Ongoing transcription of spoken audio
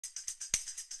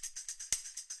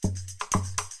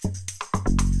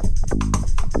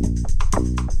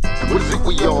What is it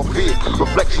we all fear?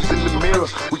 Reflections in the mirror,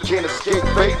 we can't escape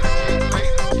fate.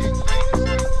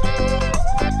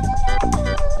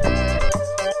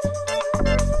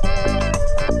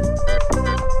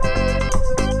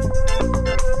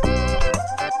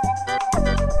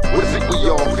 What is it we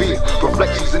all fear?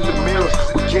 Reflections in the mirror,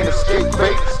 we can't escape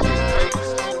fate.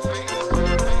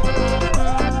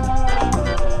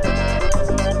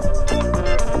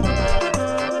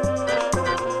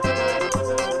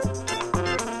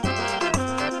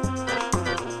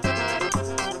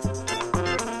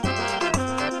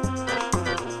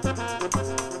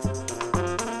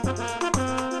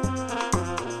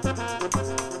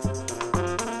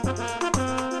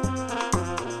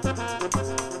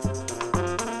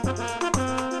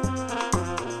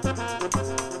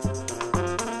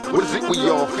 What is it we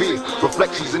all fear?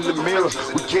 Reflections in the mirror,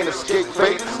 we can't escape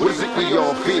fate. What is it we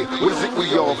all fear? What is it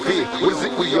we all fear? What is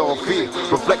it we all fear?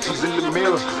 Reflections in the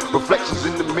mirror, reflections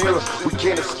in the mirror, we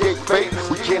can't escape fate.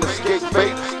 We can't escape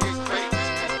fate.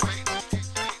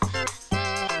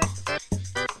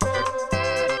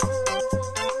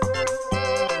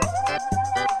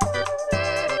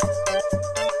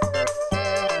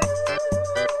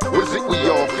 What is it we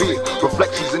all fear?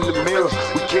 Reflections in the mirror,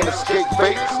 we can't escape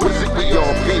fate. What is it we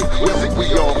all fear? What is it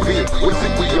we all fear? What is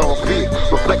it we all fear?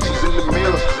 Reflections in the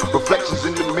mirror, reflections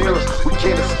in the mirror, we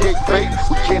can't escape fate.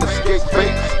 We can't escape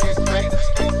fate.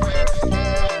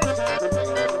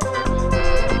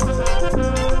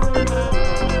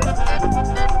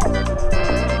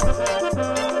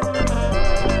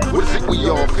 What is it we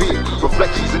all fear?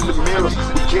 Reflections in the mirror,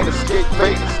 we can't escape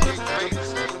fate.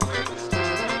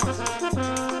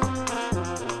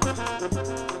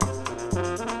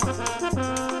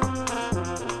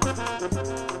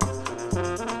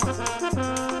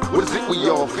 What is it we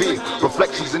all fear?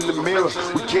 Reflections in the mirror,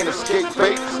 we can't escape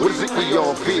fate. What is it we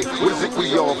all fear? What is it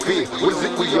we all fear? What is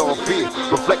it we all fear?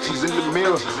 Reflections in the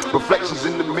mirror, reflections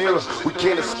in the mirror, we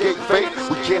can't escape fate.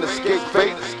 We can't escape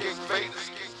fate.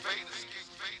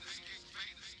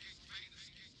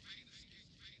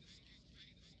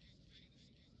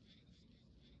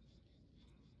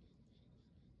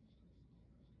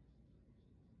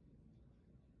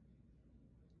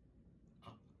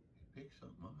 Oh, he picked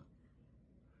something up,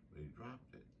 but he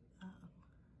dropped it.